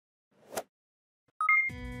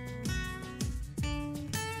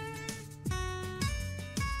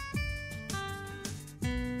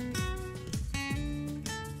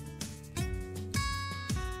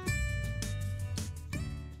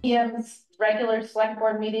p.m.'s regular select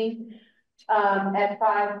board meeting at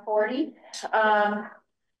 5:40.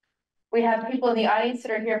 We have people in the audience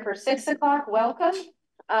that are here for 6 o'clock. Welcome.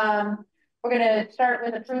 We're going to start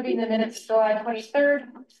with approving the minutes of July 23rd,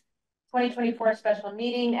 2024 special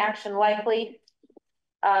meeting, action likely.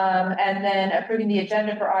 And then approving the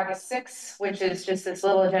agenda for August 6th, which is just this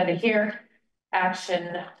little agenda here,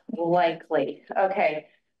 action likely. Okay.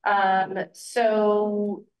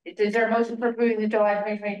 So is there a motion for approving the July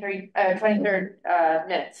 23rd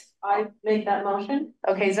minutes? I make that motion.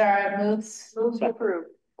 Okay, Zara moves. Moves to approve.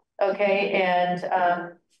 Okay, and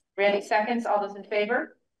Randy seconds. All those in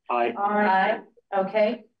favor? Aye. Aye.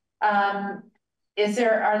 Okay. Are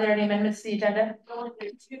there any amendments to the agenda? Well,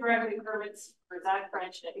 there's 2 revenue permits for Zach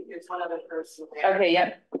French. I think there's one other person there. Okay,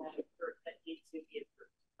 yep. That needs to be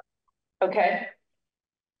approved. Okay.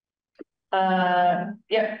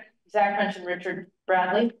 Yep. Zach French and Richard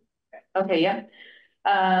Bradley. Okay, yep.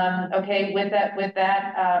 Okay, with that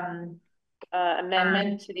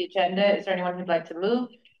amendment to the agenda, is there anyone who'd like to move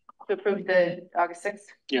to approve the August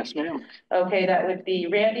 6th? Yes, ma'am. Okay, that would be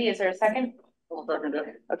Randy. Is there a second? I'll second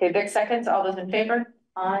it. Okay, Vic seconds. All those in favor?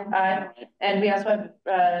 Aye. Aye. And we also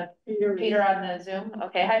have Peter on the Zoom.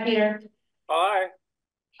 Okay, hi Peter. Aye.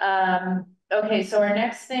 Okay, so our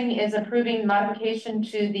next thing is approving modification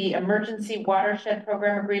to the emergency watershed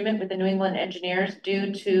program agreement with the New England engineers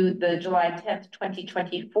due to the July 10th,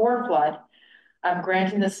 2024 flood.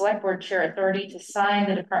 Granting the select board chair authority to sign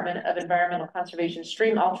the Department of Environmental Conservation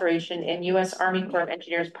stream alteration and U.S. Army Corps of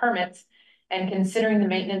Engineers permits, and considering the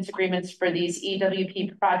maintenance agreements for these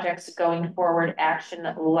EWP projects going forward, action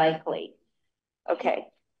likely. Okay,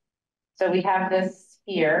 so we have this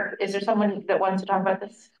here. Is there someone that wants to talk about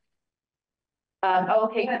this?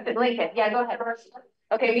 Okay, Lincoln. Yeah, go ahead.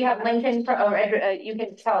 Okay, we have Lincoln. You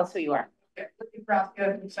can tell us who you are.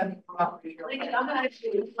 Lincoln, I'm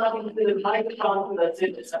actually talking to the microphone that's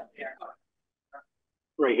in this up there.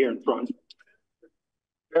 Right here in front.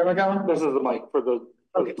 Where am I going? This is the mic for the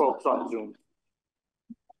folks on Zoom.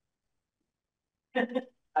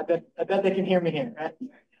 I bet they can hear me here, right?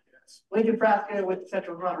 Lincoln Frasca with the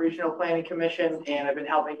Central Vermont Regional Planning Commission, and I've been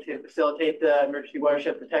helping to facilitate the Emergency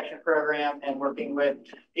Watershed Protection Program and working with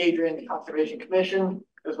Adrian, the Conservation Commission,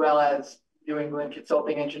 as well as New England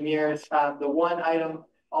Consulting Engineers. The one item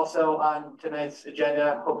also on tonight's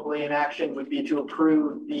agenda, hopefully in action, would be to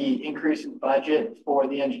approve the increase in budget for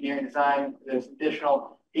the engineering design. There's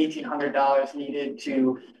additional $1,800 needed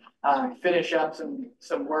to finish up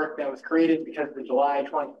some work that was created because of the July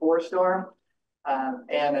 24 storm.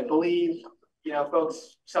 And I believe,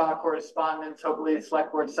 folks saw correspondence. Hopefully the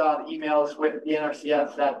select board saw the emails with the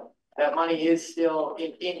NRCS that money is still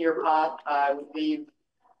in your pot.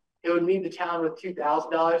 It would leave the town with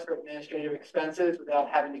 $2,000 for administrative expenses without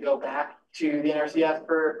having to go back to the NRCS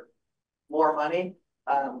for more money.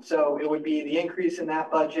 So it would be the increase in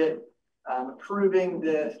that budget, approving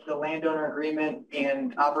the landowner agreement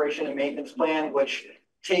and operation and maintenance plan, which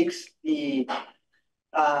takes the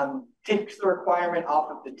requirement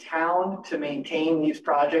off of the town to maintain these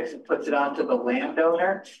projects and puts it onto the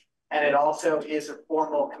landowner. And it also is a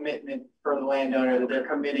formal commitment for the landowner that they're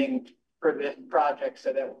committing for this project,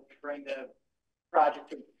 so that when we bring the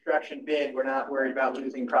project to construction bid, we're not worried about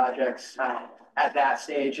losing projects at that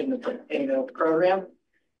stage in the program.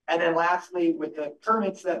 And then lastly, with the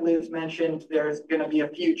permits that Liz mentioned, there's going to be a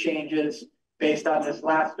few changes based on this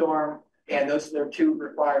last storm. And those are 2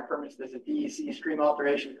 required permits. There's a DEC stream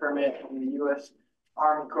alteration permit and the U.S.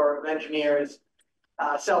 Army Corps of Engineers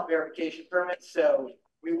self-verification permits. So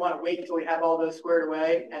we want to wait until we have all those squared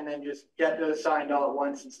away and then just get those signed all at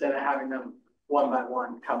once instead of having them one by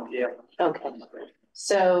one come to you. Okay.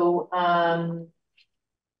 So,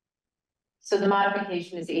 so the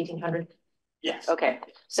modification is 1,800. Yes. Okay.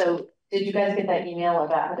 So did you guys get that email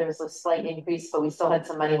about how there was a slight increase, but we still had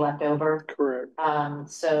some money left over? Correct.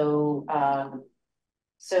 So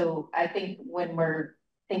I think when we're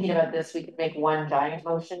thinking about this, we could make one giant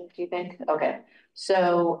motion. Do you think? Okay.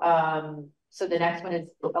 So, so the next one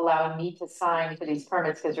is allowing me to sign for these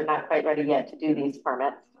permits because you're not quite ready yet to do these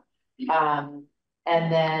permits. And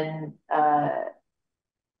then I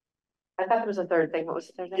thought there was a third thing. What was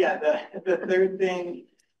the third thing? Yeah, the third thing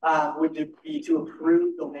would be to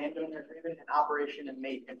approve the landowner agreement and operation and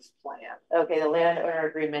maintenance plan. Okay, the landowner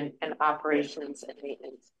agreement and operations and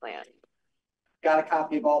maintenance plan. Got a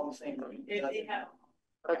copy of all those things.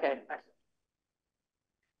 Okay.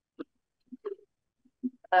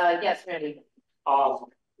 Yes, Randy.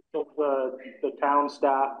 The town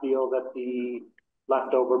staff feel that the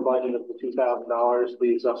leftover budget of the $2,000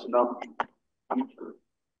 leaves us enough.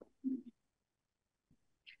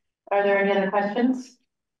 Are there any other questions?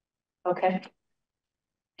 Okay.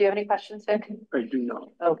 Do you have any questions, Vic? I do not.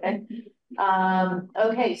 Okay.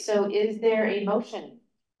 Okay, so is there a motion,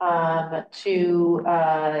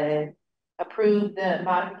 to, approve the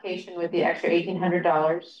modification with the extra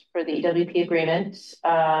 $1,800 for the EWP agreement,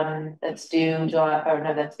 that's due July, or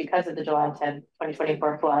no, that's because of the July 10th,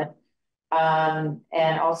 2024 flood.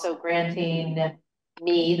 And also granting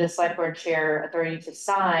me, the select board chair, authority to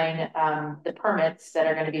sign, the permits that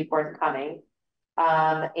are gonna be forthcoming.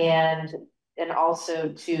 And also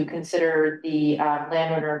to consider the,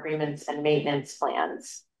 landowner agreements and maintenance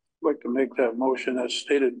plans. I'd like to make that motion as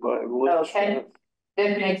stated by Liz. Okay,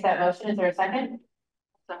 Vic makes that motion. Is there a second?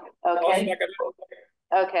 Second. Okay,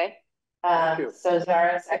 okay. you. So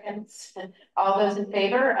Zara seconds. All those in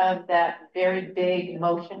favor of that very big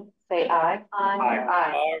motion, say aye.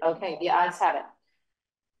 Aye. Okay, the ayes have it.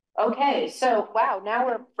 Okay, so wow, now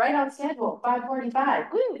we're right on schedule,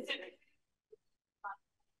 5:45. Woo!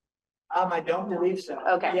 I don't believe so.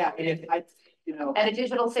 Okay. Yeah, I mean, you know, And a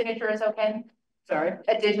digital signature is okay? sorry.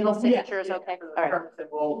 A digital signature is Yeah, okay? for the All right, purpose, and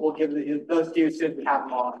we'll give those to you as soon as we have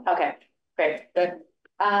them all. okay, great. Okay.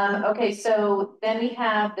 Okay, so then we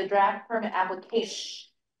have the draft permit application.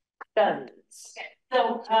 So,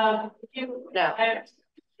 if you. No. have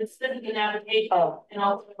the certificate application Oh. and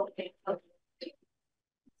also.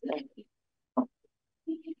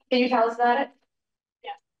 Can you tell us about it?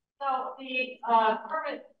 So the,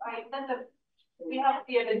 permit, we have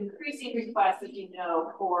an increasing request, as you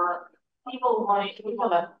know, for people wanting to.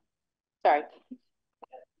 Hold on. Sorry.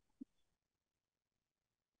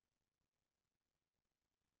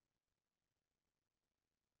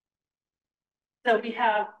 So we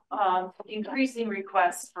have, increasing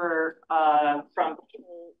requests for, from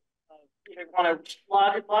people, either a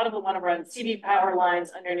lot of them want to run CV power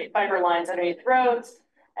lines underneath, fiber lines underneath roads.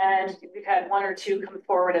 And we've had one or two come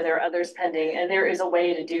forward and there are others pending, and there is a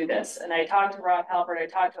way to do this. And I talked to Rob Halpert, I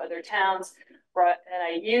talked to other towns, and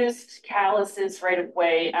I used Callis's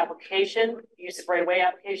right-of-way application,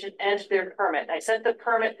 and their permit. I sent the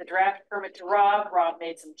permit, the draft permit to Rob. Rob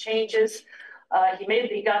made some changes.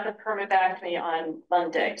 He got the permit back to me on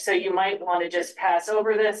Monday. So you might want to just pass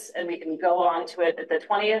over this and we can go on to it at the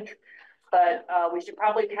 20th. But we should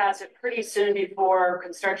probably pass it pretty soon before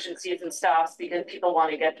construction season stops because people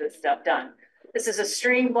want to get this stuff done. This is a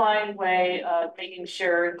streamlined way of making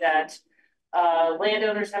sure that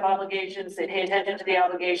landowners have obligations, they pay attention to the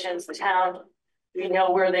obligations, the town, we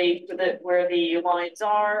know where the lines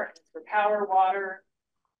are for power, water,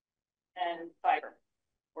 and fiber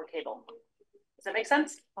or cable. Does that make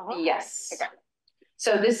sense? Yes. Okay.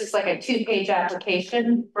 So this is like a 2-page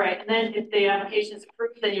application. Right, and then if the application is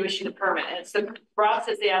approved, then you issue the permit, and it's the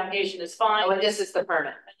process, the application is fine. Oh, and this is the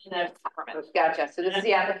permit. And then that's the permit. Gotcha. So this is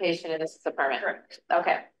the application and this is the permit. Correct.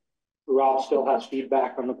 Okay. Rob still has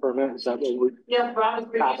feedback on the permit, is that what we? Yeah, Rob has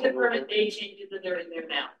reviewed the permit, they changes and they're in there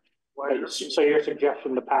now. So your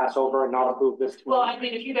suggestion to pass over and not approve this? Well, I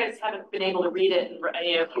mean, if you guys haven't been able to read it, and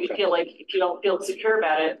if you feel like, if you don't feel secure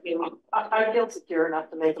about it, I mean. I feel secure enough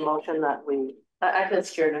to make a motion that we, I feel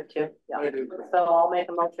secure enough too. so I'll make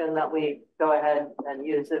a motion that we go ahead and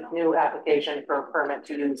use this new application for a permit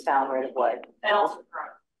to use town right of way. And also the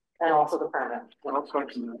permit. And also the permit. I'll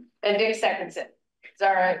second that. And Vic seconds it.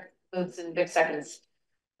 Zara moves and Vic seconds.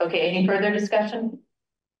 Okay, any further discussion?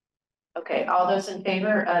 Okay, all those in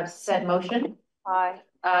favor of said motion? Aye.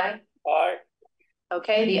 Aye. Aye.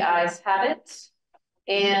 Okay, the ayes have it.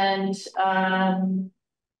 And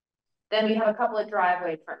then we have a couple of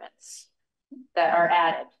driveway permits that are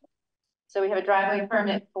added. So we have a driveway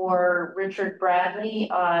permit for Richard Bradley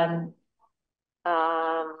on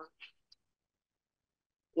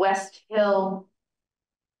West Hill.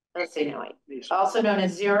 Let's see, no, wait. Also known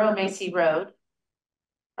as 0 Macy Road.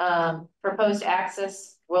 Proposed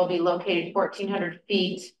access will be located 1,400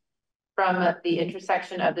 feet from the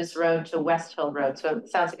intersection of this road to West Hill Road. So it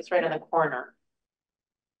sounds like it's right on the corner.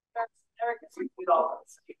 Eric has reviewed all of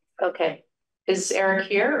this. Okay. Is Eric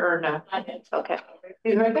here or no? Okay.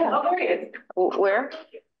 He's right there. Oh, there he is. Where?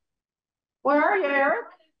 Where are you, Eric?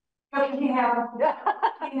 We're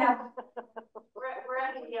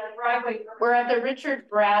at the driveway. We're at the Richard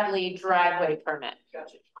Bradley driveway permit.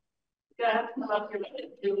 Gotcha. Gonna have to come up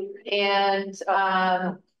here. And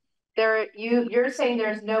you're saying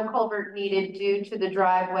there's no culvert needed due to the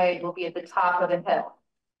driveway will be at the top of the hill.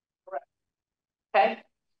 Correct. Okay.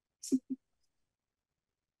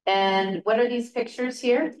 And what are these pictures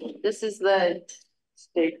here? This is the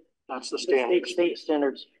State. That's the standard. State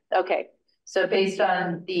standards. okay. So based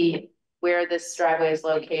on where this driveway is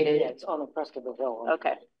located. Yeah, it's on the crest of the hill.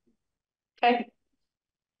 Okay. Okay.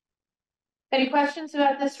 Any questions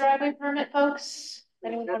about this driveway permit, folks?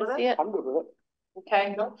 Anyone want to see it? I'm good with it.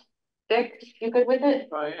 Okay. Dick, you good with it?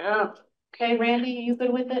 I am. Okay, Randy, you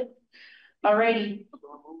good with it? Alrighty.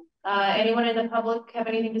 Anyone in the public have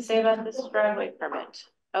anything to say about this driveway permit?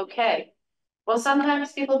 Okay. Well,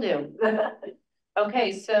 sometimes people do.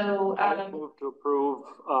 Okay, so, Move to approve,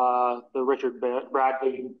 the Richard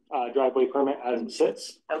Bradley, driveway permit as it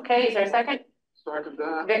sits. okay, is there a second? Second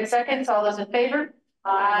that. Vic seconds, all those in favor?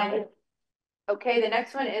 Aye. Okay, the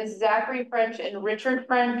next one is Zachary French and Richard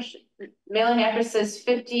French. Mailing address is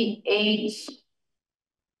 58.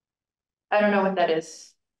 I don't know what that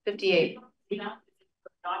is. 58. Not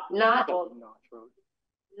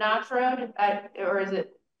Notch Road, or is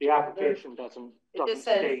it? The application doesn't It just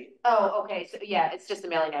says, state. oh, okay, so yeah, it's just the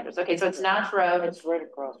mailing address. Okay, so it's Notch Road. It's right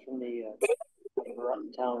across from the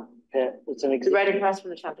town pit. It's an It's right across from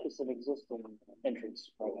the town. It's an existing entrance.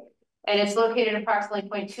 And it's located approximately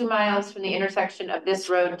 0.2 miles from the intersection of this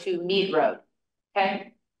road to Mead Road.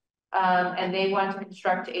 Okay? And they want to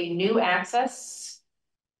construct a new access.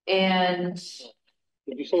 And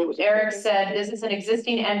Did you say it was? Eric said, this is an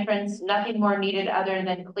existing entrance, nothing more needed other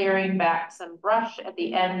than clearing back some brush at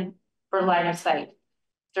the end for line of sight. Is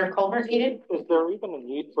there a culvert needed? Is there even a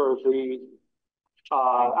need for the,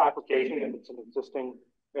 application if it's an existing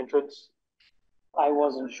entrance? I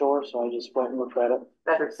wasn't sure, so I just went and looked at it.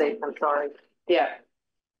 Better safe than sorry. Yeah.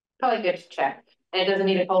 Probably good to check. And it doesn't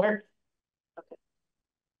need a culvert? Okay.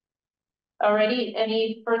 Alrighty,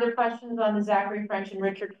 any further questions on the Zachary French and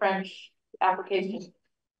Richard French application?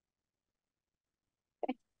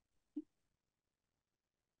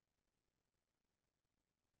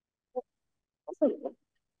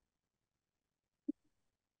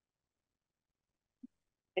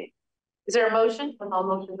 Is there a motion? I'll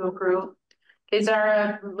motion to approve. Is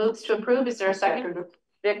there a moves to approve? Is there a second?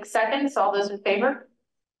 Vic seconds, all those in favor?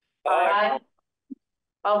 Aye.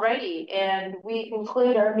 Alrighty, and we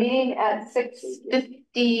conclude our meeting at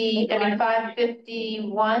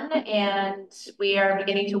 5:51, and we are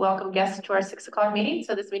beginning to welcome guests to our 6 o'clock meeting.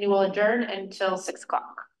 So this meeting will adjourn until 6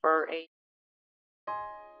 o'clock for a